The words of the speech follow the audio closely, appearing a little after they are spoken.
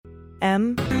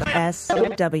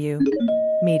MSW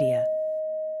Media.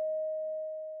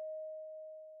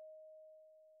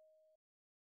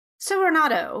 So,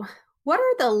 Renato, what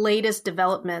are the latest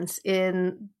developments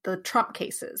in the Trump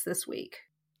cases this week?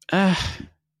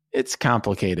 It's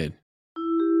complicated.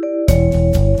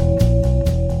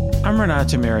 I'm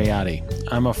Renato Mariotti.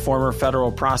 I'm a former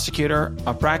federal prosecutor,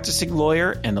 a practicing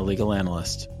lawyer, and a legal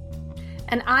analyst.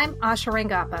 And I'm Asha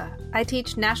Rangappa. I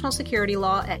teach national security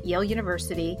law at Yale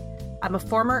University. I'm a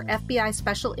former FBI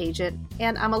special agent,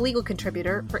 and I'm a legal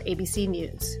contributor for ABC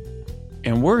News.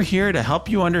 And we're here to help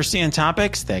you understand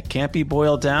topics that can't be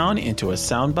boiled down into a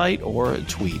soundbite or a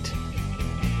tweet.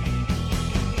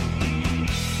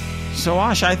 So,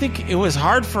 Asha, I think it was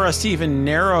hard for us to even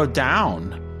narrow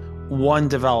down one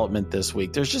development this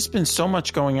week. There's just been so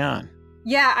much going on.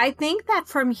 Yeah, I think that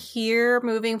from here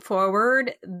moving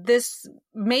forward, this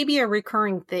may be a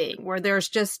recurring thing where there's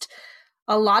just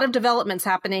a lot of developments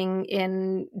happening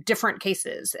in different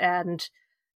cases. And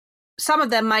some of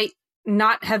them might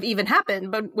not have even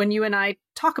happened, but when you and I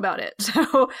talk about it.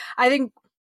 So I think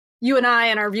you and I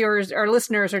and our viewers, our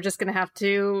listeners are just going to have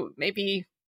to maybe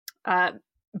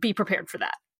be prepared for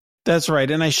that. That's right.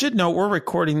 And I should note we're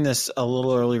recording this a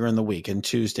little earlier in the week, on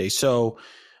Tuesday. So,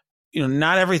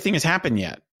 not everything has happened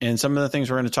yet. And some of the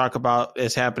things we're going to talk about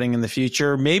is happening in the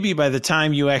future. Maybe by the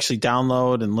time you actually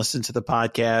download and listen to the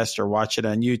podcast or watch it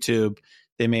on YouTube,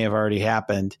 they may have already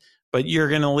happened. But you're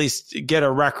going to at least get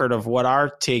a record of what our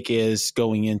take is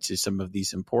going into some of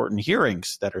these important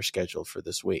hearings that are scheduled for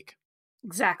this week.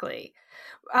 Exactly.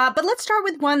 But let's start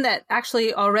with one that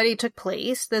actually already took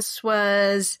place. This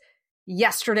was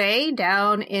yesterday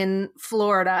down in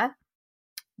Florida.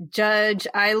 Judge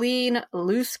Eileen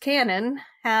Luce Cannon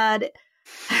had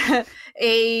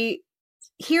a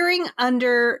hearing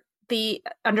under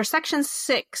Section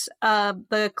 6 of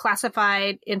the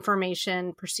Classified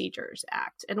Information Procedures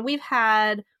Act. And we've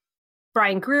had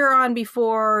Brian Greer on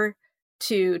before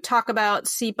to talk about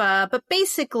SIPA, but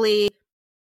basically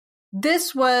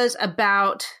this was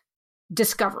about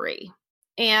discovery.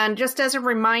 And just as a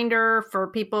reminder for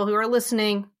people who are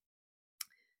listening,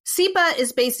 SIPA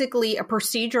is basically a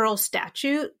procedural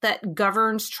statute that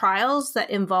governs trials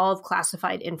that involve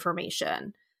classified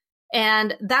information.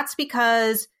 And that's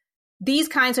because these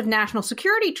kinds of national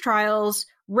security trials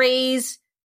raise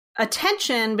a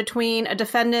tension between a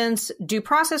defendant's due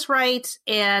process rights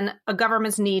and a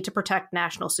government's need to protect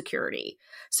national security.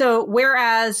 So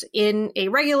whereas in a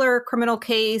regular criminal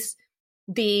case,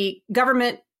 the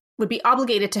government would be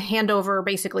obligated to hand over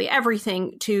basically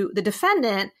everything to the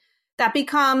defendant, that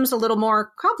becomes a little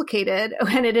more complicated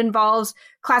when it involves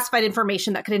classified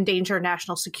information that could endanger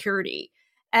national security.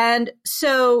 And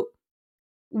so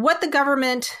what the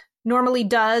government normally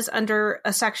does under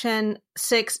a Section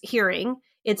 6 hearing,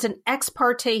 it's an ex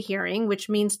parte hearing, which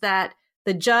means that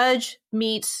the judge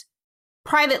meets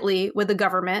privately with the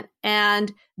government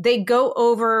and they go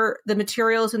over the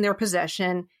materials in their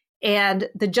possession, and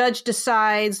the judge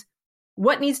decides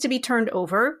what needs to be turned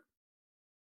over.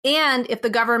 And if the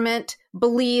government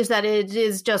believes that it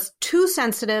is just too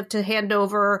sensitive to hand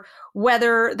over,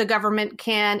 whether the government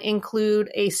can include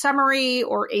a summary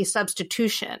or a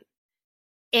substitution.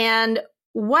 And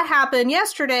what happened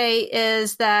yesterday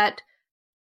is that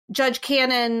Judge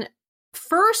Cannon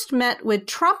first met with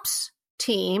Trump's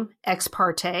team ex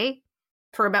parte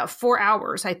for about 4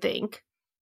 hours, I think,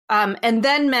 and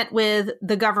then met with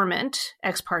the government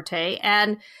ex parte.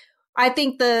 And I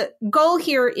think the goal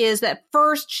here is that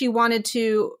first she wanted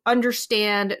to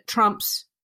understand Trump's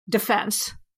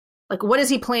defense. Like, what does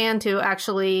he plan to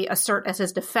actually assert as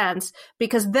his defense?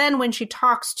 Because then when she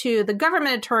talks to the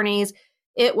government attorneys,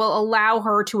 it will allow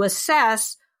her to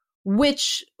assess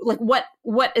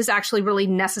what is actually really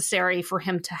necessary for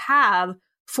him to have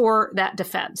for that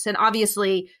defense. And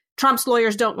obviously, Trump's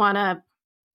lawyers don't want to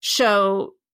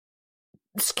show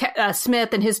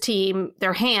Smith and his team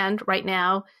their hand right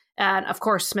now. And of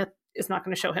course, Smith is not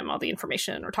going to show him all the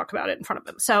information or talk about it in front of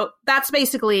him. So that's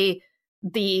basically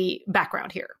the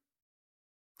background here.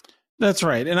 That's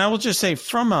right. And I will just say,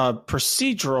 from a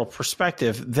procedural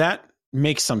perspective, that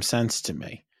makes some sense to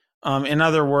me. In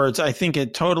other words, I think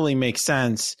it totally makes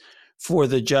sense for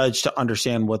the judge to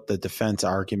understand what the defense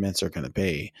arguments are going to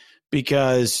be,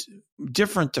 because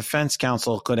different defense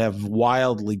counsel could have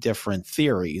wildly different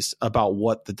theories about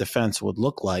what the defense would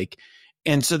look like.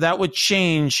 And so that would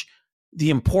change the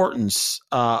importance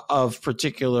of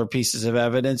particular pieces of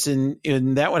evidence, and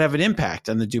that would have an impact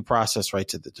on the due process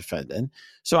rights of the defendant.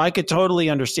 So I could totally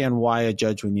understand why a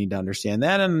judge would need to understand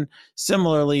that. And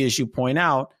similarly, as you point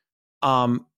out,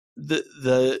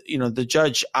 the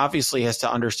judge obviously has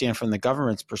to understand from the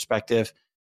government's perspective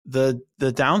the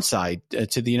downside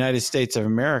to the United States of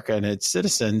America and its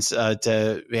citizens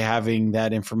to having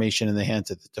that information in the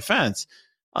hands of the defense.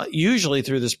 Usually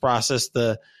through this process,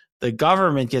 the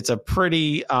government gets a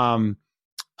pretty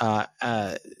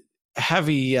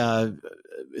heavy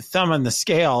thumb on the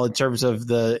scale in terms of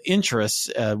the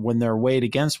interests when they're weighed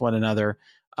against one another.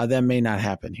 That may not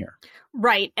happen here.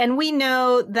 Right. And we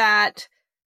know that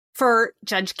for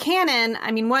Judge Cannon,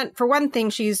 I mean, for one thing,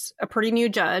 she's a pretty new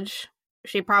judge.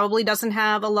 She probably doesn't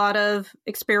have a lot of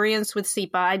experience with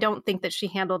SIPA. I don't think that she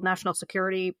handled national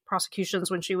security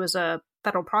prosecutions when she was a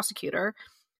federal prosecutor.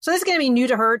 So this is going to be new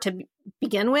to her to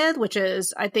begin with, which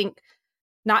is, I think,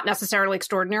 not necessarily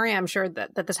extraordinary. I'm sure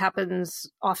that this happens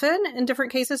often in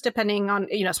different cases, depending on,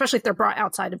 especially if they're brought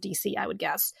outside of DC, I would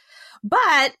guess.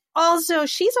 But also,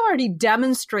 she's already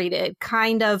demonstrated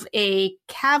kind of a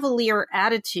cavalier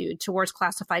attitude towards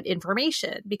classified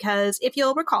information, because if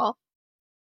you'll recall,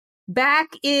 back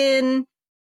in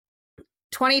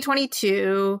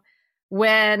 2022,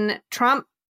 when Trump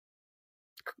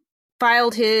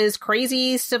filed his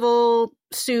crazy civil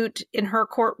suit in her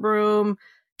courtroom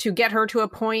to get her to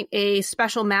appoint a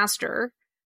special master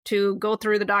to go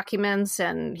through the documents,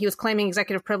 and he was claiming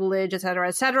executive privilege, et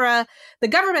cetera, the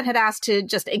government had asked to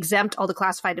just exempt all the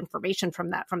classified information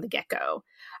from that from the get-go.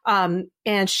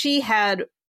 And she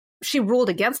ruled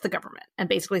against the government and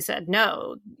basically said,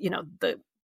 no, the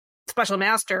special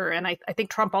master, and I think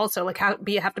Trump also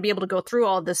have to be able to go through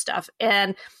all this stuff.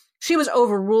 And she was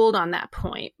overruled on that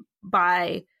point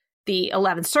by the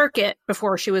 11th Circuit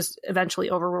before she was eventually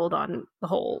overruled on the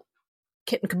whole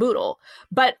kit and caboodle.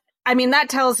 But I mean, that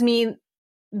tells me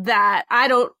that I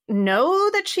don't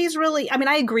know that she's really, I mean,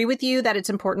 I agree with you that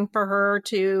it's important for her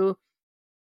to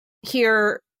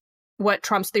hear what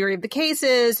Trump's theory of the case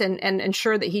is and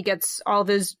ensure that he gets all of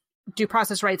his due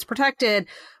process rights protected.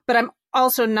 But I'm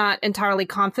also not entirely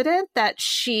confident that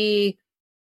she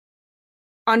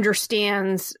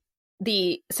understands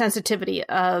the sensitivity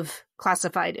of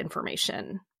classified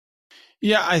information.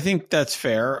 Yeah, I think that's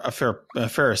fair, a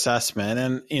fair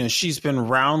assessment. And, she's been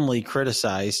roundly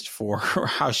criticized for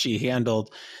how she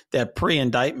handled that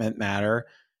pre-indictment matter.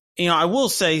 I will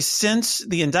say since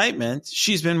the indictment,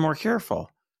 she's been more careful.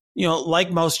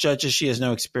 Like most judges, she has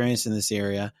no experience in this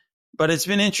area, but it's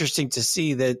been interesting to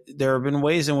see that there have been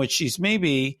ways in which she's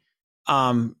maybe,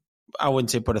 I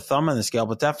wouldn't say put a thumb on the scale,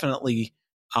 but definitely,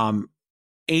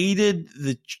 aided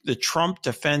the Trump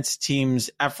defense team's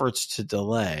efforts to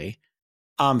delay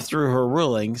through her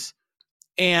rulings,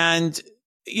 and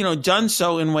done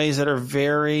so in ways that are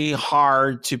very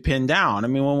hard to pin down. I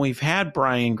mean, when we've had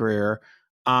Brian Greer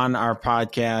on our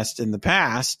podcast in the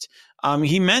past,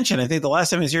 he mentioned, I think the last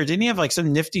time he was here, didn't he have like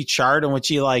some nifty chart in which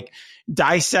he like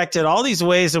dissected all these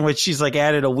ways in which she's like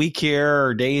added a week here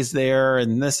or days there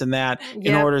and this and that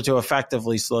in order to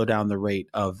effectively slow down the rate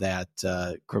of that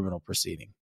criminal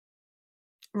proceeding.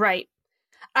 Right.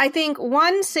 I think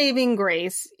one saving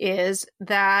grace is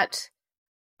that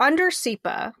under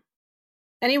SIPA,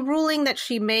 any ruling that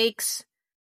she makes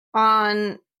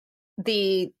on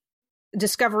the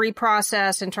discovery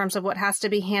process in terms of what has to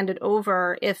be handed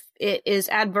over, if it is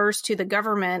adverse to the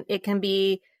government, it can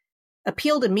be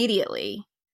appealed immediately.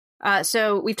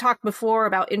 So we've talked before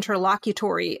about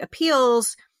interlocutory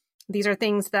appeals. These are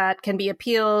things that can be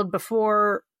appealed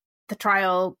before the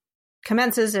trial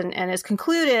commences and is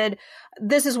concluded.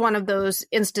 This is one of those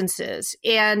instances.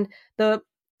 And the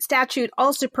statute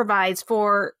also provides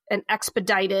for an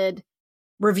expedited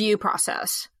review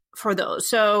process for those.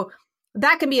 So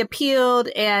that can be appealed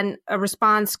and a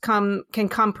response can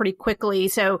come pretty quickly.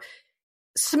 So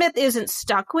Smith isn't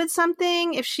stuck with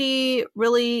something if she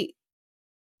really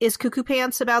is cuckoo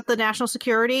pants about the national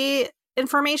security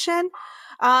information.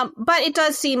 But it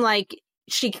does seem like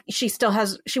she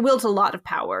wields a lot of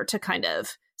power to kind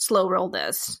of slow roll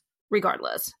this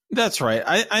regardless. That's right.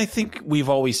 I think we've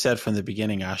always said from the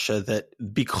beginning, Asha, that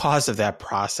because of that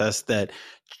process that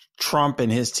Trump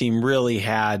and his team really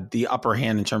had the upper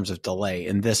hand in terms of delay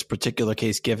in this particular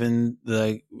case, given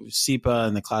the SIPA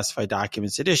and the classified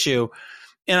documents at issue.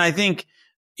 And I think,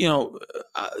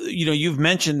 you've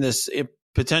mentioned this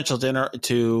potential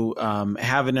to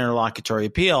have an interlocutory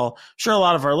appeal. Sure, a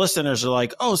lot of our listeners are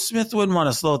like, oh, Smith wouldn't want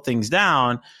to slow things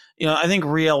down. I think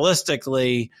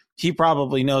realistically, he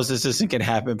probably knows this isn't going to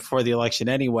happen before the election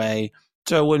anyway.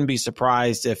 So I wouldn't be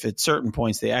surprised if at certain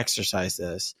points they exercise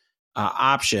this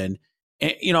option.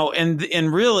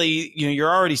 And really,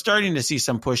 you're already starting to see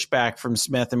some pushback from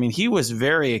Smith. I mean, he was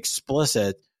very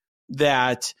explicit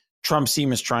that Trump's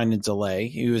team is trying to delay.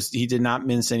 He did not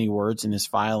mince any words in his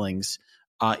filings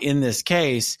in this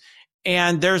case.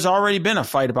 And there's already been a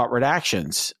fight about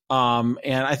redactions. And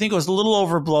I think it was a little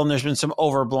overblown. There's been some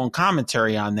overblown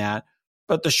commentary on that.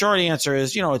 But the short answer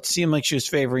is, it seemed like she was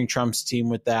favoring Trump's team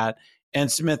with that.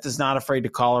 And Smith is not afraid to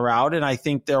call her out. And I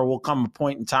think there will come a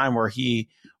point in time where he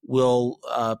will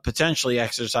potentially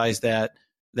exercise that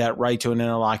right to an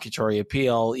interlocutory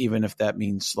appeal, even if that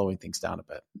means slowing things down a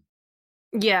bit.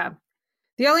 Yeah.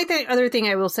 The only other thing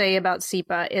I will say about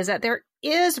SEPA is that there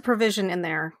is a provision in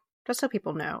there, just so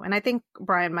people know, and I think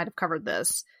Brian might have covered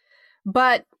this,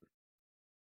 but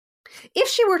if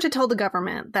she were to tell the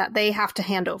government that they have to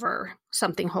hand over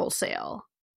something wholesale,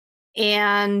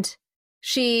 and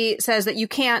she says that you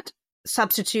can't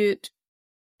substitute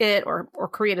it or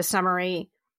create a summary,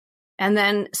 and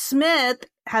then Smith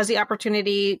has the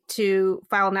opportunity to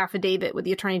file an affidavit with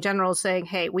the Attorney General saying,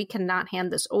 hey, we cannot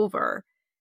hand this over.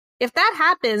 If that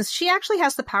happens, she actually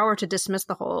has the power to dismiss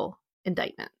the whole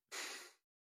indictment,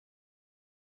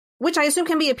 which I assume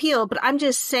can be appealed, but I'm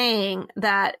just saying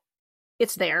that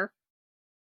it's there.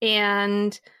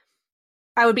 And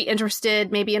I would be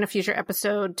interested maybe in a future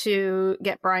episode to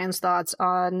get Brian's thoughts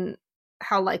on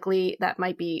how likely that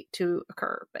might be to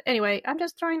occur. But anyway, I'm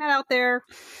just throwing that out there.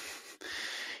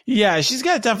 Yeah, she's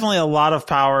got definitely a lot of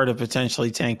power to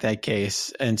potentially tank that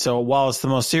case. And so while it's the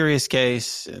most serious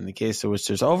case, in the case in which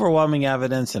there's overwhelming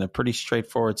evidence and a pretty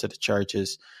straightforward set of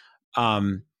charges,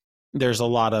 there's a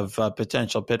lot of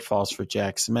potential pitfalls for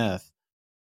Jack Smith.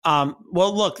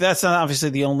 Well, look, that's not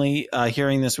obviously the only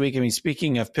hearing this week. I mean,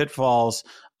 speaking of pitfalls,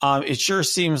 it sure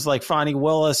seems like Fani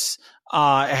Willis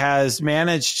has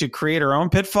managed to create her own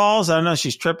pitfalls. I don't know.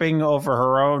 She's tripping over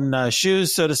her own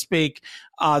shoes, so to speak.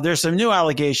 There's some new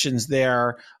allegations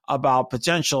there about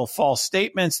potential false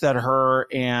statements that her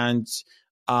and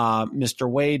Mr.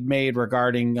 Wade made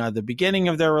regarding the beginning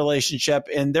of their relationship.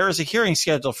 And there is a hearing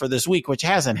scheduled for this week, which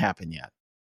hasn't happened yet.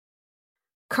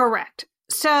 Correct.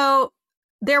 So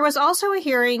there was also a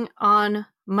hearing on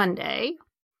Monday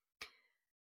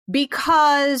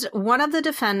because one of the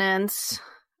defendants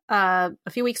a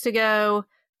few weeks ago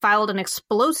filed an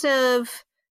explosive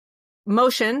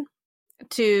motion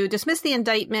to dismiss the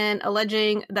indictment,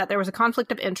 alleging that there was a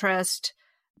conflict of interest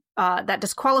that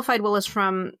disqualified Willis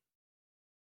from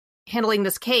handling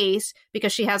this case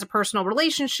because she has a personal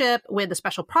relationship with the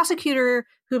special prosecutor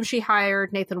whom she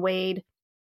hired, Nathan Wade,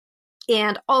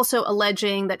 and also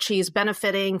alleging that she's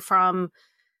benefiting from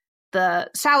the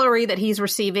salary that he's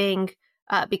receiving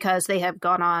because they have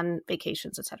gone on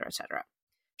vacations, et cetera, et cetera.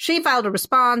 She filed a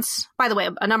response. By the way,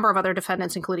 a number of other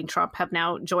defendants, including Trump, have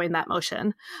now joined that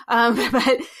motion.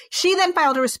 But she then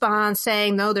filed a response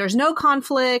saying, no, there's no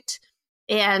conflict,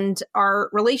 and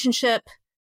our relationship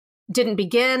didn't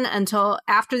begin until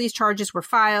after these charges were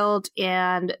filed,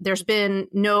 and there's been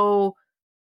no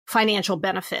financial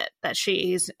benefit that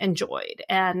she's enjoyed.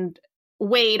 And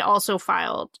Wade also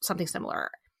filed something similar.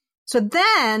 So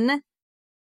then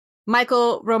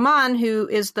Michael Roman, who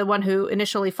is the one who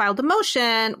initially filed the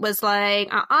motion, was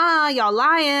like, y'all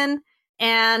lying,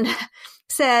 and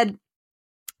said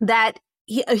that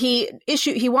he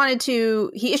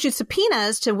issued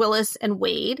subpoenas to Willis and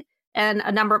Wade and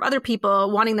a number of other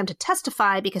people, wanting them to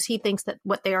testify because he thinks that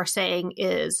what they are saying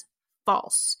is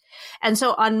false. And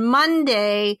so on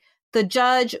Monday, the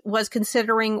judge was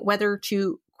considering whether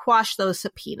to quash those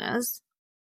subpoenas,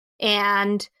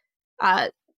 and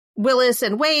Willis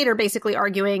and Wade are basically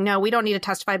arguing, no, we don't need to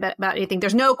testify about anything.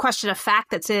 There's no question of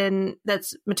fact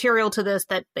that's material to this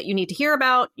that you need to hear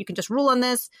about. You can just rule on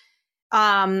this.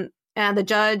 And the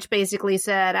judge basically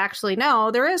said, actually,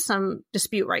 no, there is some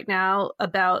dispute right now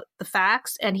about the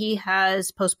facts, and he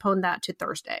has postponed that to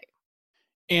Thursday.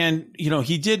 And,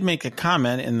 he did make a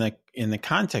comment in the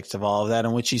context of all of that,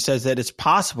 in which he says that it's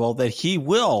possible that he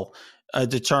will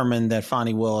determine that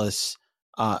Fani Willis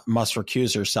must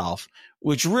recuse herself,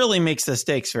 which really makes the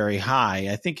stakes very high.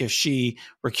 I think if she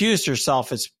recused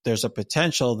herself, there's a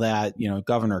potential that,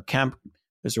 Governor Kemp,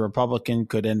 who's a Republican,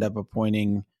 could end up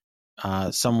appointing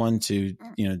someone to,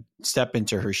 step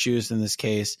into her shoes in this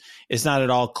case. It's not at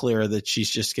all clear that she's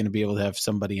just going to be able to have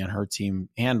somebody on her team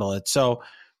handle it. So,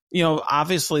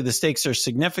 obviously the stakes are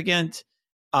significant.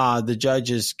 The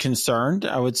judge is concerned,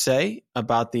 I would say,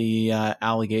 about the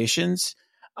allegations.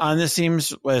 And this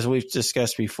seems, as we've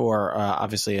discussed before,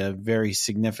 obviously a very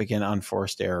significant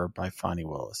unforced error by Fani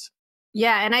Willis.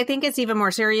 Yeah, and I think it's even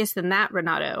more serious than that,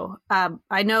 Renato.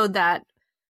 I know that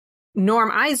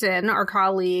Norm Eisen, our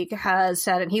colleague, has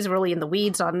said, and he's really in the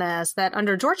weeds on this, that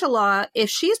under Georgia law, if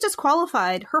she's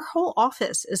disqualified, her whole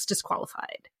office is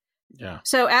disqualified. Yeah.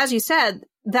 So as you said,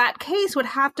 that case would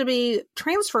have to be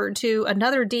transferred to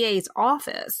another DA's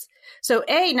office. So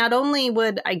not only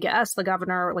would, I guess, the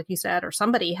governor, like you said, or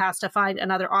somebody has to find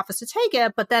another office to take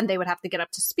it, but then they would have to get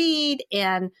up to speed.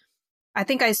 And I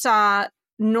think I saw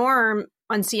Norm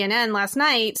on CNN last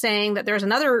night saying that there's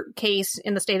another case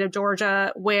in the state of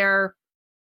Georgia where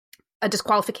a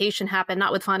disqualification happened,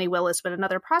 not with Fani Willis, but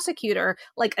another prosecutor,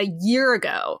 like a year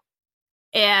ago.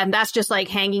 And that's just like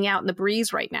hanging out in the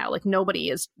breeze right now. Like nobody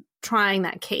is trying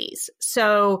that case.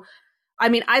 So, I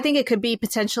mean, I think it could be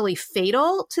potentially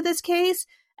fatal to this case.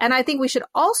 And I think we should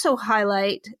also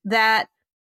highlight that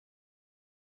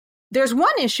there's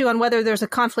one issue on whether there's a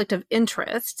conflict of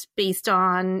interest based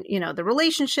on, the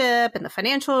relationship and the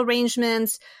financial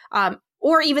arrangements,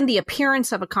 or even the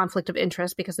appearance of a conflict of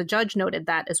interest, because the judge noted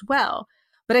that as well.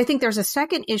 But I think there's a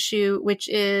second issue, which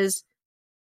is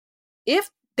if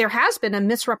there has been a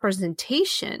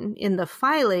misrepresentation in the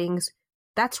filings,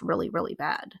 that's really, really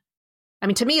bad. I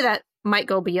mean, to me, that might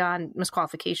go beyond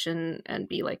misqualification and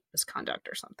be like misconduct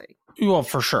or something. Well,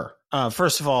 for sure.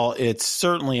 First of all, it's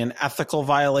certainly an ethical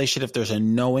violation if there's a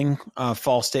knowing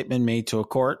false statement made to a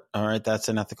court. All right, that's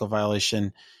an ethical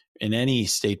violation in any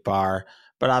state bar.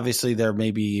 But obviously, there may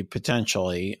be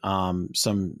potentially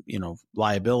some,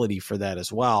 liability for that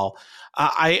as well.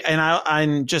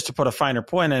 And just to put a finer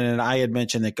point in it, I had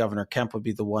mentioned that Governor Kemp would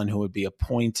be the one who would be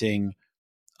appointing,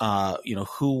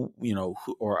 who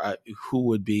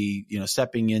would be,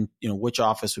 stepping in, which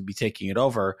office would be taking it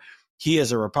over. He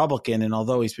is a Republican, and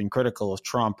although he's been critical of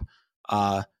Trump,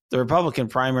 the Republican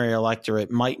primary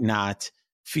electorate might not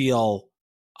feel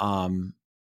look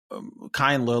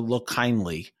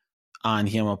kindly on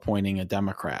him appointing a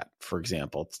Democrat, for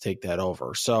example, to take that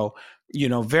over. So,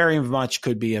 very much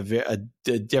could be a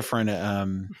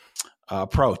different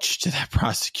approach to that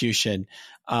prosecution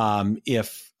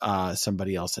if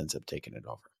somebody else ends up taking it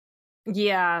over.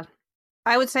 Yeah,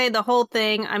 I would say the whole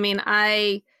thing. I mean,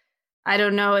 I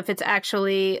don't know if it's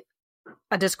actually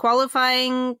a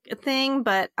disqualifying thing,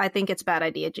 but I think it's bad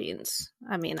idea genes.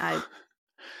 I mean,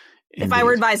 if I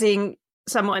were advising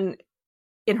someone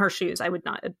in her shoes, I would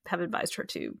not have advised her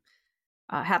to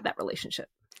have that relationship.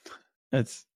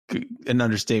 That's an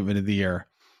understatement of the year.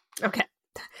 Okay.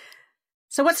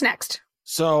 So what's next?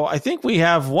 So I think we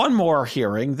have one more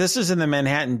hearing. This is in the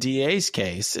Manhattan DA's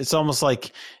case. It's almost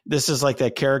like this is like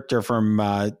that character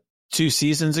from 2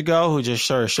 seasons ago who just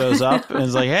sort of shows up and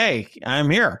is like, hey, I'm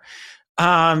here.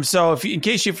 So in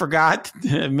case you forgot,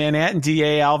 Manhattan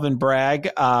DA Alvin Bragg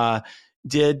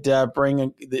did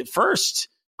bring the first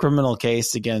criminal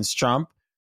case against Trump.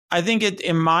 I think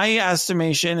in my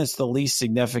estimation, it's the least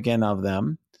significant of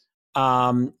them.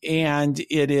 And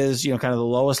it is, kind of the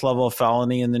lowest level of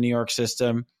felony in the New York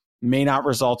system, may not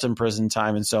result in prison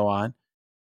time and so on.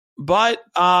 But,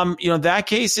 that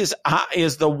case is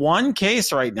the one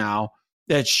case right now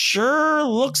that sure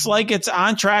looks like it's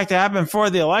on track to happen for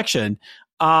the election.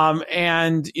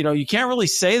 And you can't really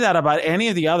say that about any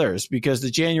of the others because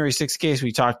the January 6th case,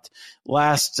 we talked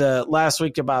last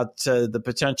week about the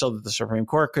potential that the Supreme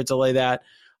Court could delay that.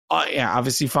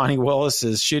 Obviously Fani Willis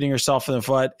is shooting herself in the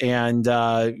foot, and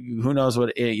who knows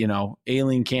what,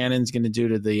 Aileen Cannon's going to do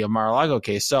to the Mar-a-Lago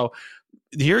case. So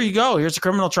here you go. Here's a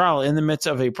criminal trial in the midst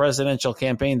of a presidential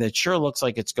campaign that sure looks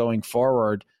like it's going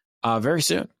forward very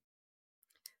soon.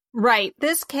 Right.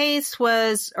 This case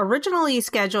was originally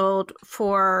scheduled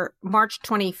for March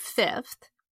 25th.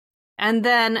 And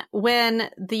then when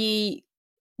the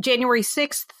January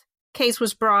 6th case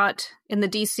was brought in the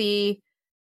D.C.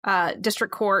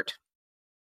 District Court,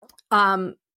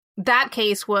 that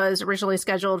case was originally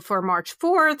scheduled for March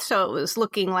 4th. So it was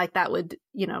looking like that would,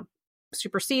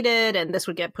 supersede it and this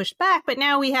would get pushed back. But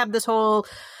now we have this whole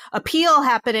appeal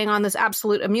happening on this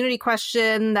absolute immunity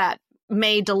question that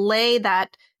may delay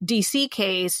that DC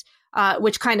case,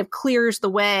 which kind of clears the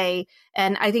way.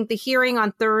 And I think the hearing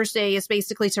on Thursday is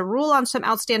basically to rule on some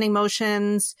outstanding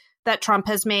motions that Trump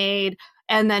has made,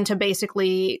 and then to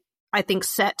basically, I think,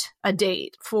 set a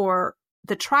date for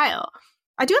the trial.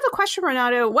 I do have a question,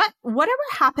 Renato. Whatever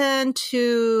happened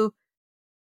to,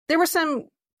 there were some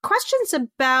questions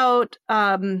about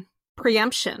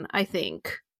preemption, I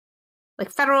think,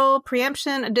 like federal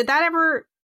preemption. Did that ever,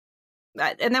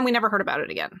 and then we never heard about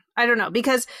it again. I don't know,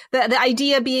 because the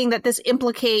idea being that this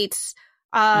implicates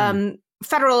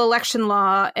federal election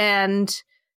law and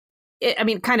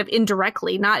kind of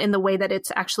indirectly, not in the way that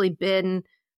it's actually been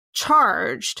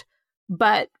charged,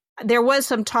 but there was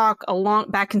some talk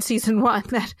back in season 1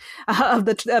 that of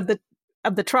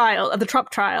the Trump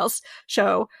trials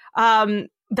show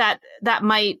that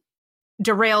might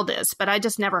derail this, but I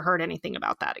just never heard anything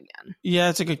about that again. Yeah,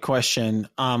 it's a good question.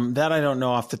 That I don't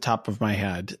know off the top of my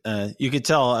head. You could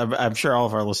tell, I'm sure all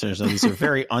of our listeners know these are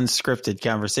very unscripted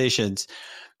conversations.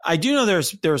 I do know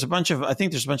there's a bunch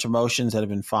of motions that have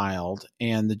been filed,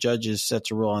 and the judge is set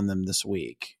to rule on them this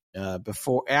week.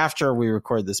 After we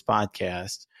record this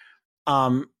podcast,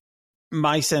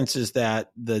 my sense is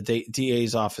that the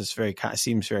DA's office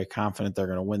seems very confident they're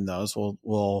going to win those.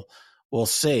 We'll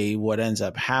see what ends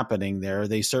up happening there.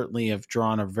 They certainly have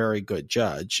drawn a very good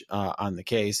judge on the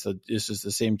case. So this is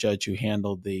the same judge who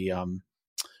handled the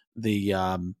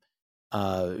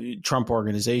Trump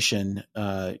Organization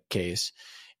case.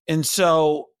 And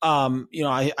so,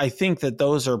 I think that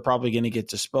those are probably going to get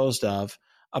disposed of,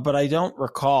 but I don't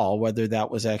recall whether that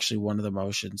was actually one of the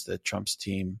motions that Trump's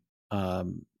team,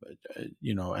 filed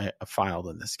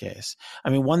in this case.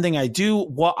 I mean, one thing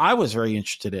what I was very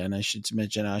interested in, I should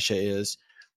mention, Asha, is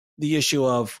the issue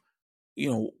of,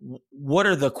 what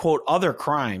are the quote other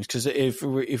crimes? Because if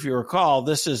you recall,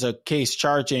 this is a case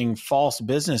charging false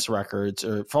business records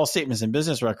or false statements in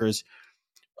business records.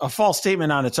 A false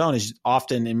statement on its own is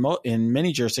often in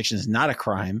many jurisdictions not a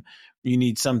crime. You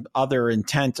need some other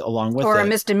intent along with it. Or a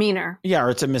misdemeanor. Yeah, or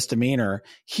it's a misdemeanor.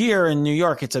 Here in New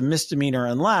York, it's a misdemeanor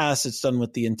unless it's done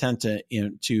with the intent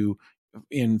to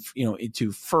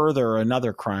further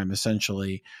another crime,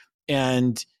 essentially,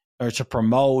 or to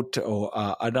promote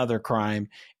another crime.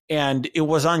 And it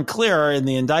was unclear in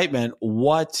the indictment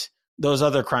what those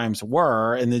other crimes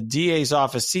were. And the DA's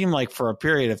office seemed like for a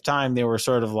period of time they were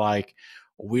sort of like,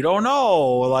 we don't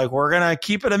know, like we're going to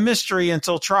keep it a mystery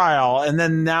until trial. And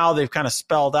then now they've kind of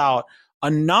spelled out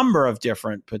a number of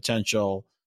different potential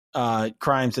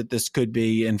crimes that this could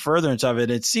be in furtherance of it.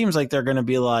 It seems like they're going to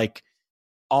be like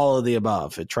all of the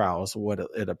above at trial is what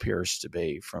it appears to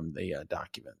be from the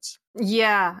documents.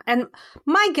 Yeah. And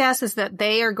my guess is that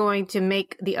they are going to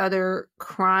make the other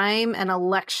crime an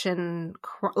election.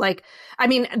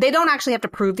 They don't actually have to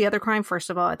prove the other crime. First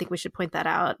of all, I think we should point that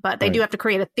out. But they do have to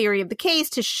create a theory of the case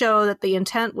to show that the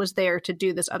intent was there to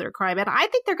do this other crime. And I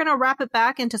think they're going to wrap it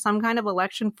back into some kind of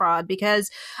election fraud,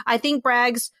 because I think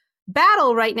Bragg's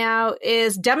battle right now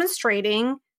is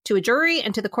demonstrating to a jury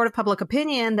and to the court of public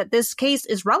opinion that this case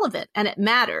is relevant and it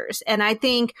matters. And I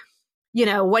think,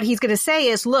 what he's going to say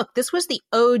is, look, this was the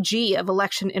OG of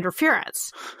election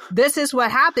interference. This is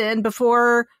what happened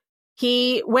before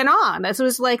he went on. This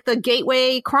was like the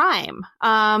gateway crime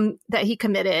that he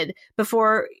committed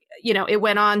before, it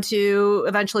went on to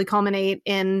eventually culminate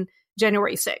in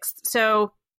January 6th.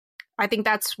 So I think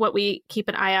that's what we keep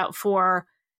an eye out for.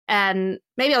 And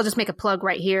maybe I'll just make a plug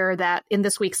right here that in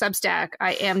this week's Substack,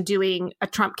 I am doing a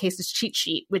Trump cases cheat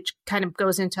sheet, which kind of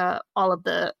goes into all of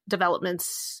the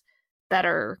developments that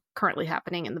are currently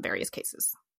happening in the various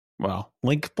cases. Well,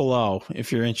 link below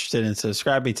if you're interested in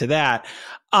subscribing to that.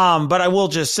 But I will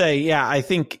just say, I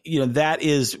think,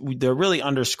 that really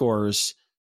underscores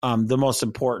the most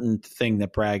important thing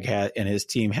that Bragg and his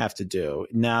team have to do,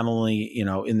 not only,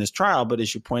 in this trial, but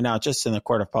as you point out, just in the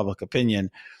court of public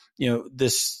opinion.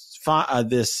 This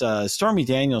Stormy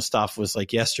Daniels stuff was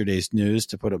like yesterday's news,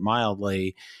 to put it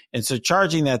mildly. And so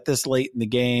charging that this late in the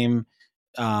game,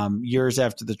 years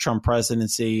after the Trump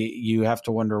presidency, you have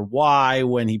to wonder why,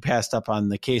 when he passed up on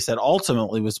the case that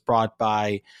ultimately was brought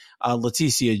by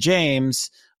Leticia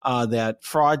James, that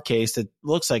fraud case that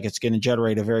looks like it's going to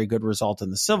generate a very good result in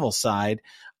the civil side.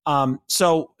 And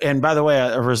by the way,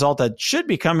 a result that should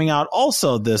be coming out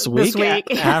also this week.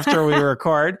 After we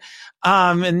record.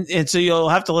 And so you'll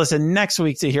have to listen next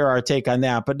week to hear our take on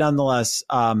that. But nonetheless,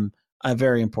 a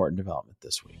very important development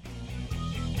this week.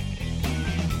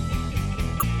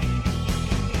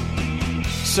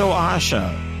 So,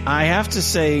 Asha, I have to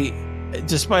say,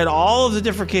 despite all of the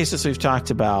different cases we've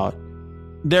talked about,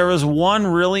 there was one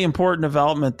really important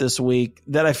development this week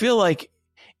that I feel like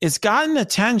it's gotten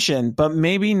attention, but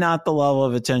maybe not the level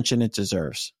of attention it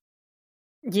deserves.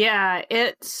 Yeah,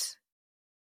 it's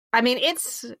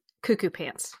cuckoo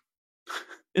pants.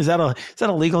 Is that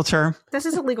a legal term? This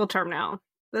is a legal term now.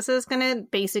 This is going to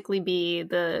basically be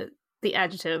the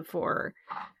adjective for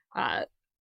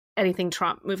anything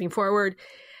Trump moving forward.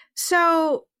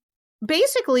 So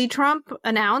basically, Trump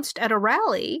announced at a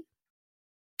rally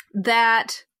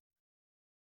that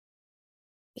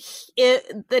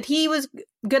he was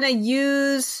going to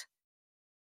use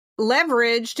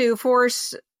leverage to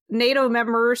force NATO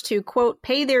members to, quote,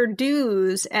 pay their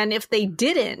dues. And if they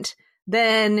didn't,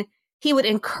 then he would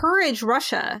encourage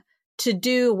Russia to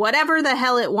do whatever the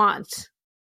hell it wants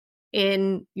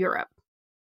in Europe.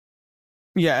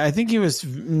 Yeah, I think he was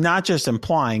not just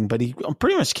implying, but he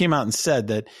pretty much came out and said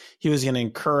that he was going to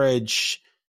encourage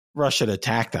Russia to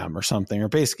attack them or something, or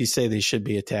basically say they should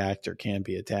be attacked or can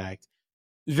be attacked.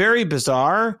 Very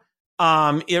bizarre.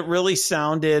 It really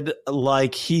sounded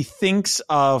like he thinks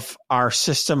of our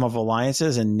system of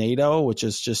alliances and NATO, which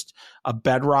is just a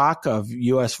bedrock of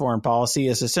U.S. foreign policy,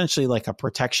 as essentially like a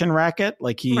protection racket.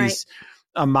 Like he's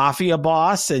a mafia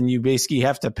boss and you basically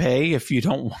have to pay if you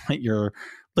don't want your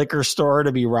liquor store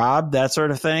to be robbed, that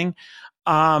sort of thing.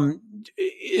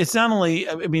 It's not only,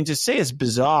 I mean, to say it's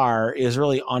bizarre is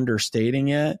really understating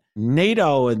it.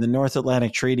 NATO and the North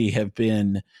Atlantic Treaty have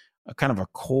been a kind of a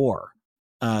core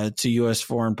to U.S.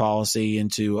 foreign policy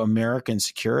and to American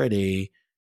security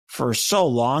for so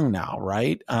long now,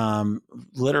 right?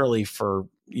 Literally for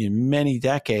many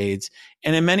decades.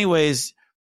 And in many ways,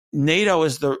 NATO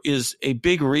is a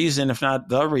big reason, if not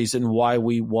the reason, why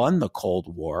we won the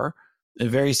Cold War, a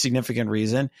very significant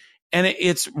reason. And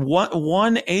it's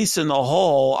one ace in the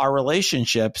hole, our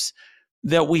relationships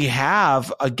that we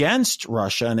have against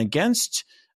Russia and against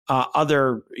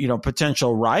other,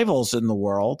 potential rivals in the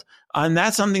world. And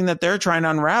that's something that they're trying to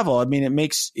unravel. I mean,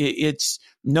 it's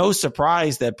no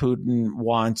surprise that Putin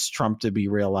wants Trump to be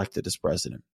reelected as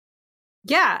president.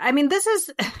 Yeah. I mean, this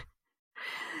is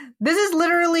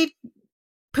literally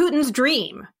Putin's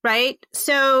dream, right?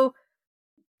 So,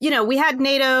 we had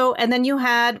NATO, and then you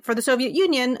had, for the Soviet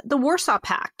Union, the Warsaw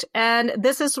Pact. And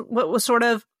this is what was sort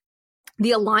of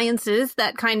the alliances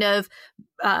that kind of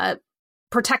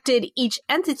protected each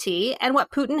entity. And what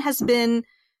Putin has been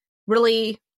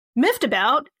really miffed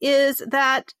about is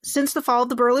that since the fall of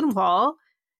the Berlin Wall,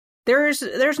 there's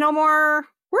no more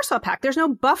Warsaw Pact. There's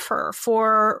no buffer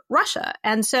for Russia.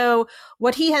 And so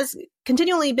what he has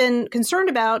continually been concerned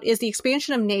about is the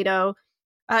expansion of NATO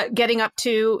getting up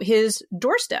to his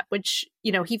doorstep, which,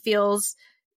 he feels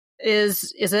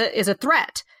is a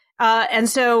threat. And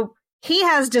so he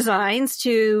has designs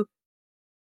to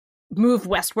move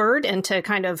westward and to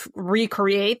kind of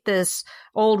recreate this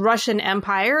old Russian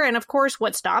empire. And of course,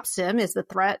 what stops him is the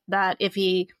threat that if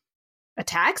he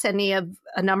attacks any of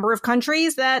a number of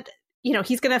countries, that,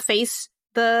 he's going to face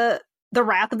the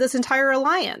wrath of this entire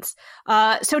alliance.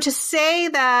 So to say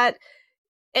that,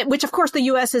 which of course the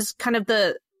U.S. is kind of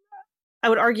I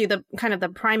would argue the kind of the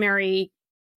primary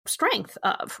strength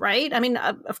of, right? I mean,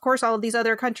 of course, all of these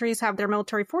other countries have their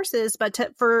military forces, but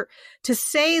to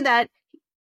say that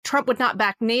Trump would not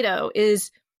back NATO is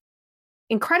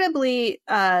incredibly,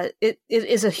 it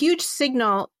is a huge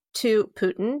signal to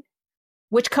Putin,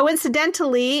 which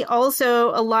coincidentally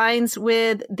also aligns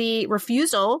with the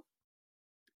refusal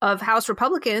of House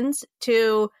Republicans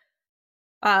to,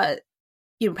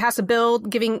 pass a bill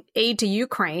giving aid to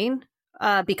Ukraine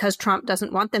because Trump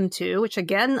doesn't want them to, which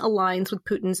again aligns with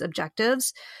Putin's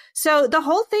objectives. So the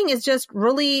whole thing is just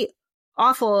really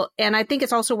awful. And I think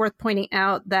it's also worth pointing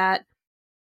out that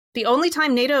the only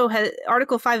time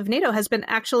Article 5 of NATO has been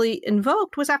actually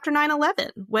invoked was after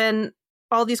 9/11, when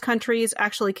all these countries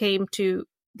actually came to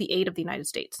the aid of the United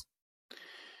States.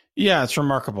 Yeah, it's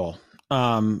remarkable.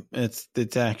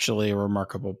 It's actually a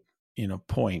remarkable,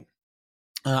 point.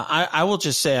 I will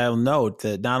just say, I'll note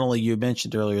that not only you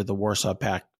mentioned earlier the Warsaw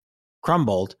Pact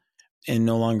crumbled and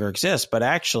no longer exists, but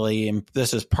actually, and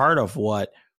this is part of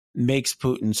what makes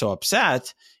Putin so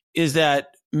upset, is that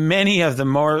many of the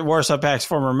Warsaw Pact's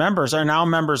former members are now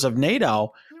members of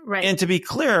NATO. Right. And to be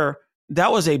clear,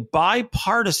 that was a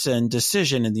bipartisan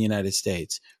decision in the United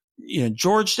States.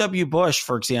 George W. Bush,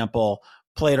 for example,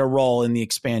 played a role in the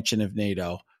expansion of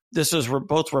NATO. This was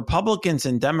both Republicans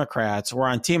and Democrats were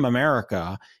on Team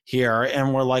America here.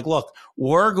 And we're like, look,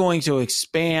 we're going to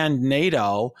expand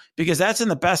NATO because that's in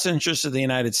the best interest of the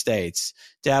United States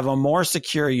to have a more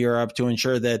secure Europe, to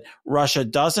ensure that Russia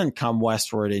doesn't come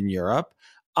westward in Europe.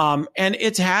 And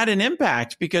it's had an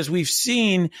impact because we've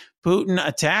seen Putin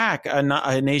attack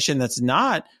a nation that's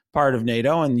not part of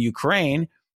NATO, and Ukraine.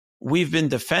 We've been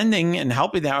defending and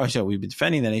helping that. So we've been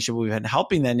defending that nation, but we've been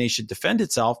helping that nation defend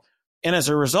itself. And as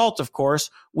a result, of course,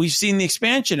 we've seen the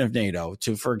expansion of NATO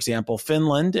to, for example,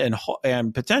 Finland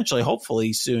and potentially,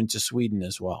 hopefully soon to Sweden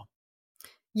as well.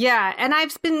 Yeah. And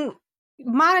I've been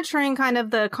monitoring kind of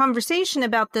the conversation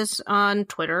about this on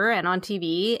Twitter and on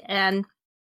TV. And,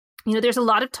 there's a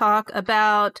lot of talk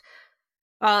about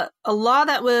a law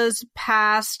that was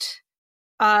passed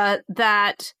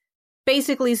that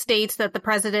basically states that the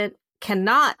president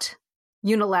cannot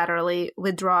unilaterally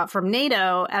withdraw from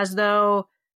NATO, as though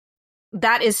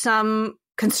that is some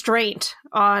constraint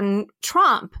on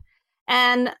Trump.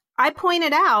 And I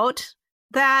pointed out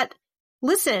that,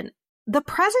 listen, the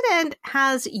president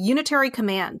has unitary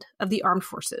command of the armed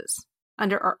forces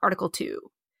under Article 2.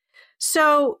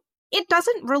 So it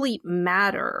doesn't really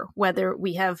matter whether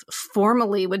we have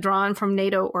formally withdrawn from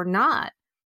NATO or not.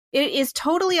 It is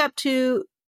totally up to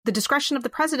the discretion of the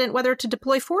president whether to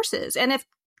deploy forces. And if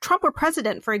Trump were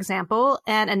president, for example,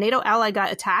 and a NATO ally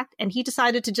got attacked and he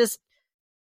decided to just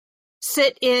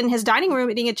sit in his dining room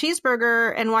eating a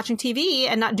cheeseburger and watching TV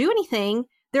and not do anything,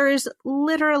 there is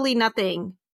literally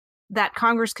nothing that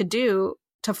Congress could do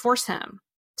to force him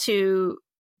to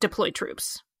deploy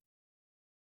troops.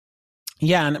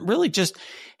 Yeah, and really just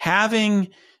having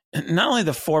not only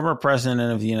the former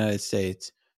president of the United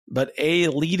States, but a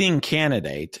leading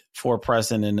candidate for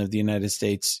president of the United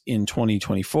States in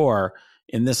 2024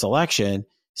 in this election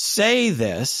say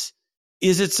this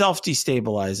is itself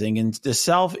destabilizing, and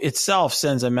the itself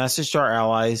sends a message to our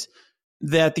allies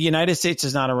that the United States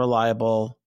is not a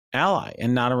reliable ally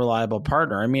and not a reliable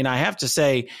partner. I mean, I have to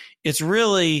say, it's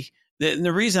really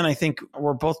the reason I think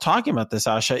we're both talking about this,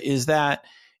 Asha, is that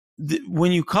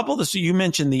when you couple this, you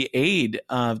mentioned the aid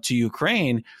to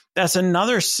Ukraine. That's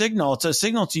another signal. It's a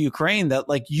signal to Ukraine that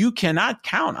like you cannot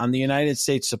count on the United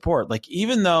States support. Like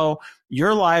even though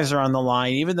your lives are on the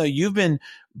line, even though you've been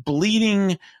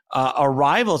bleeding a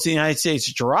rival to the United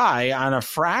States dry on a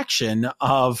fraction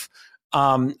of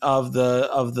the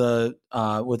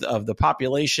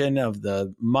population, of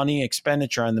the money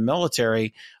expenditure on the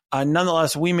military.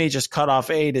 Nonetheless, we may just cut off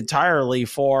aid entirely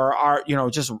for our,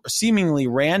 just seemingly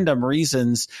random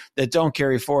reasons that don't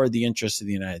carry forward the interests of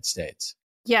the United States.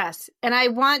 Yes. And I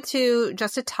want to,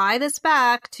 just to tie this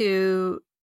back to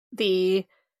the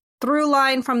through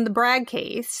line from the Bragg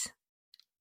case,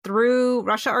 through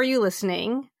Russia, Are You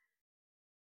Listening,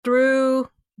 through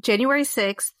January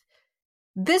 6th,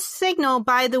 this signal,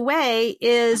 by the way,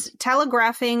 is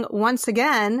telegraphing once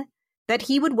again that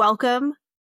he would welcome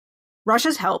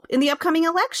Russia's help in the upcoming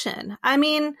election. I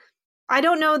mean, I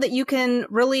don't know that you can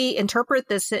really interpret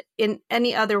this in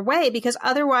any other way, because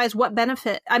otherwise what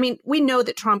benefit? I mean, we know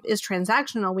that Trump is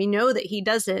transactional. We know that he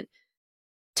doesn't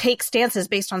take stances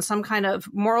based on some kind of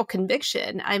moral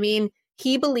conviction. I mean,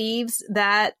 he believes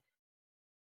that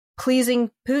pleasing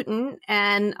Putin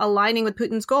and aligning with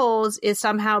Putin's goals is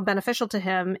somehow beneficial to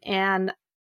him. And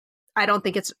I don't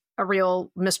think it's a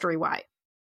real mystery why.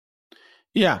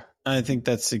 Yeah, I think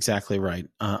that's exactly right.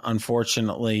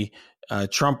 Unfortunately,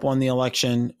 Trump won the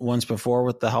election once before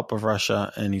with the help of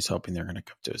Russia, and he's hoping they're going to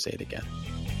come to his aid again.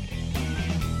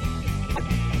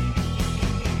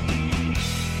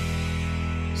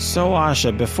 So,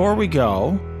 Asha, before we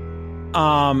go,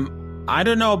 I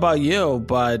don't know about you,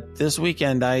 but this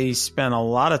weekend I spent a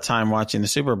lot of time watching the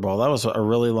Super Bowl. That was a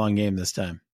really long game this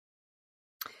time.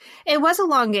 It was a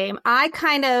long game. I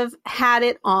kind of had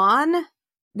it on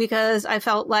because I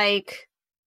felt like,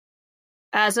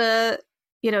 as a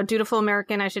dutiful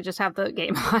American, I should just have the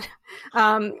game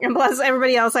on. And plus,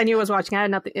 everybody else I knew was watching. I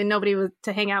had nothing, and nobody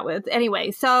to hang out with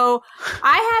anyway. So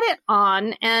I had it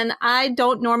on, and I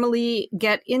don't normally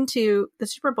get into the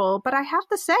Super Bowl, but I have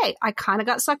to say, I kind of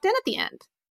got sucked in at the end.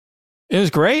 It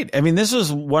was great. I mean, this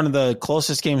was one of the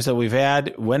closest games that we've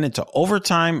had. Went into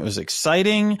overtime. It was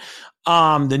exciting.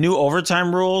 The new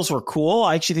overtime rules were cool.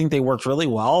 I actually think they worked really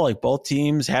well. Like both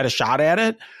teams had a shot at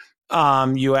it.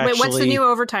 Wait, what's the new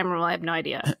overtime rule? I have no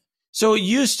idea. So it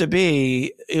used to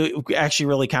be actually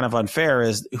really kind of unfair,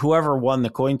 is whoever won the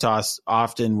coin toss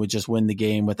often would just win the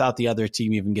game without the other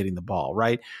team even getting the ball,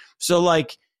 right? So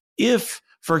like if,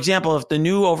 for example, if the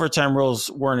new overtime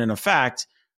rules weren't in effect,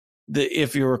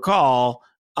 if you recall,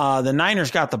 the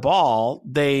Niners got the ball,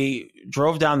 they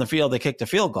drove down the field, they kicked a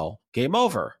field goal, game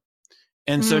over.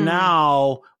 And so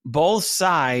now both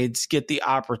sides get the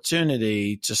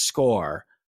opportunity to score.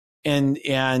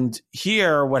 And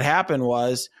here what happened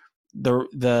was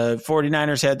the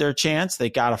 49ers had their chance. They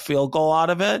got a field goal out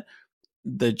of it.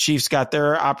 The Chiefs got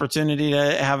their opportunity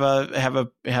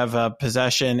to have a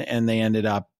possession, and they ended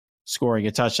up scoring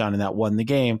a touchdown, and that won the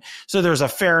game. So there's a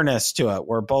fairness to it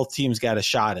where both teams got a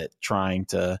shot at trying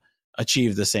to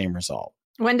achieve the same result.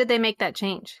 When did they make that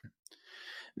change?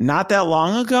 Not that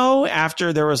long ago,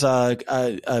 after there was a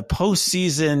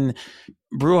postseason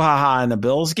brouhaha in a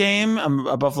Bills game,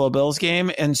 a Buffalo Bills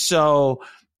game. And so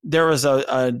there was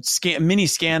a mini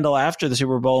scandal after the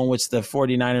Super Bowl in which the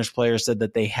 49ers players said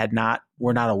that they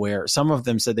were not aware. Some of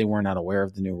them said they were not aware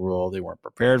of the new rule. They weren't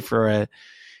prepared for it.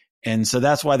 And so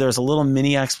that's why there's a little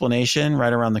mini explanation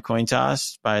right around the coin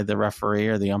toss by the referee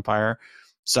or the umpire.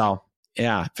 So,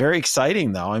 yeah, very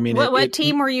exciting, though. I mean, what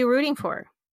team were you rooting for?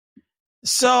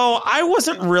 So I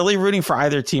wasn't really rooting for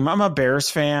either team. I'm a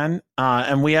Bears fan,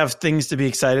 and we have things to be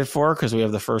excited for because we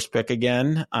have the first pick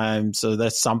again. So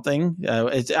that's something.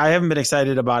 I haven't been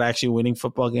excited about actually winning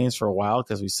football games for a while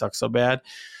because we suck so bad.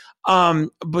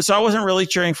 But so I wasn't really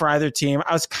cheering for either team.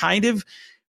 I was kind of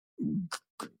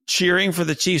cheering for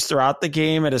the Chiefs throughout the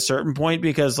game at a certain point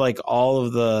because like all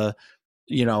of the,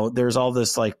 there's all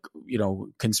this like,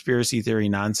 conspiracy theory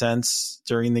nonsense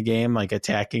during the game, like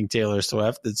attacking Taylor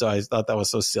Swift. And so I thought that was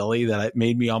so silly that it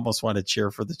made me almost want to cheer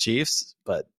for the Chiefs,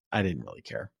 but I didn't really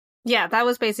care. Yeah, that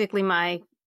was basically my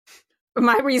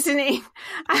reasoning.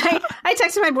 I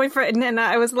texted my boyfriend and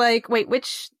I was like, wait,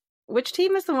 which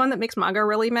team is the one that makes Maga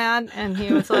really mad? And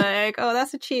he was like, oh,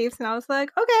 that's the Chiefs. And I was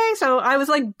like, okay. So I was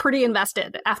like pretty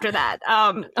invested after that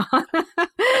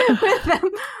with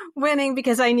them winning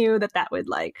because I knew that would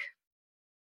like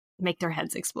make their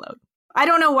heads explode. I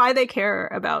don't know why they care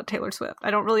about Taylor Swift.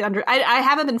 I don't really I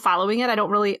haven't been following it. I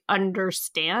don't really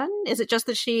understand. Is it just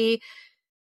that she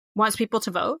wants people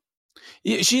to vote?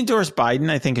 Yeah, she endorsed Biden,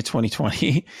 I think, in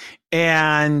 2020,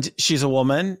 and she's a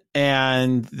woman,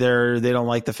 and they don't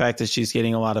like the fact that she's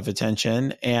getting a lot of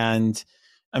attention. And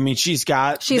I mean, she's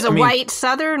a white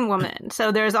Southern woman,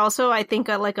 so there's also, I think,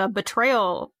 a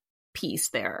betrayal piece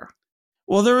there.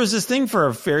 Well, there was this thing for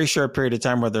a very short period of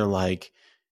time where they're like,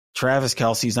 Travis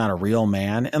Kelce's not a real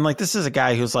man. And like, this is a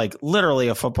guy who's like literally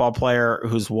a football player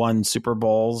who's won Super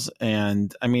Bowls.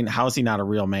 And I mean, how is he not a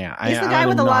real man? He's the guy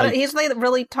with he's like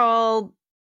really tall,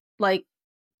 like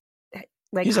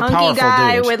he's hunky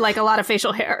guy dude with like a lot of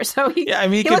facial hair. So he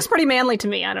looks pretty manly to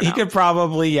me. I don't know. He could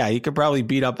probably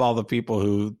beat up all the people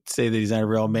who say that he's not a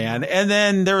real man. And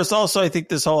then there was also, I think,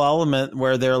 this whole element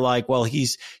where they're like, well,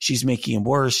 she's making him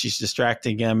worse. She's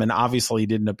distracting him. And obviously he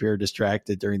didn't appear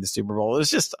distracted during the Super Bowl. It was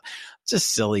just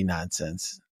silly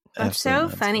nonsense. That's so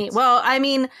funny. Well, I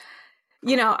mean,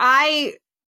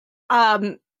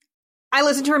 I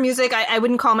listen to her music. I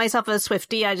wouldn't call myself a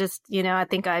Swiftie. I just, I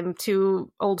think I'm too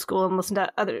old school and listen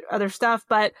to other stuff.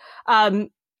 But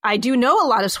I do know a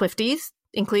lot of Swifties,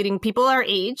 including people our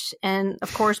age and,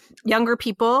 of course, younger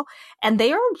people. And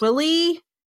they're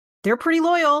pretty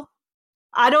loyal.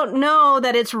 I don't know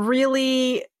that it's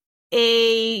really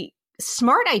a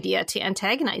smart idea to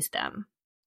antagonize them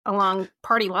along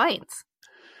party lines.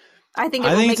 I think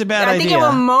it's a bad idea. I think it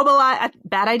will mobilize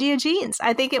bad idea genes.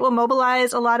 I think it will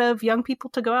mobilize a lot of young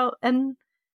people to go out and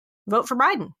vote for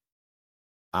Biden.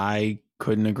 I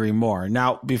couldn't agree more.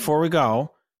 Now, before we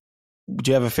go,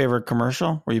 do you have a favorite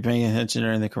commercial? Were you paying attention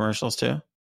during the commercials too?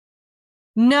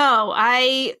 No,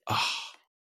 I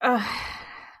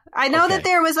know that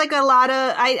there was like a lot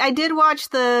of. I did watch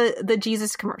the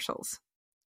Jesus commercials.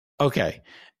 Okay,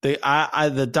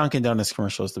 the Dunkin' Donuts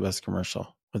commercial is the best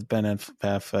commercial. With Ben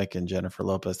Affleck and Jennifer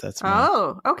Lopez. That's my,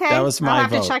 okay. That was my I'll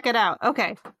have vote. To check it out.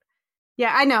 Okay. Yeah,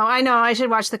 I know. I should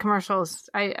watch the commercials.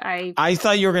 I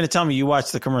thought you were going to tell me you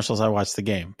watched the commercials. I watched the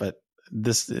game, but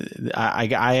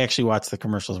I actually watched the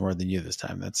commercials more than you this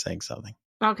time. That's saying something.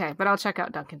 Okay, but I'll check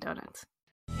out Dunkin' Donuts.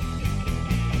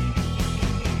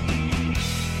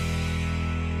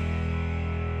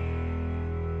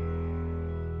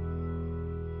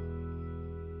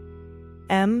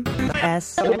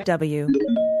 MSW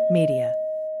Media.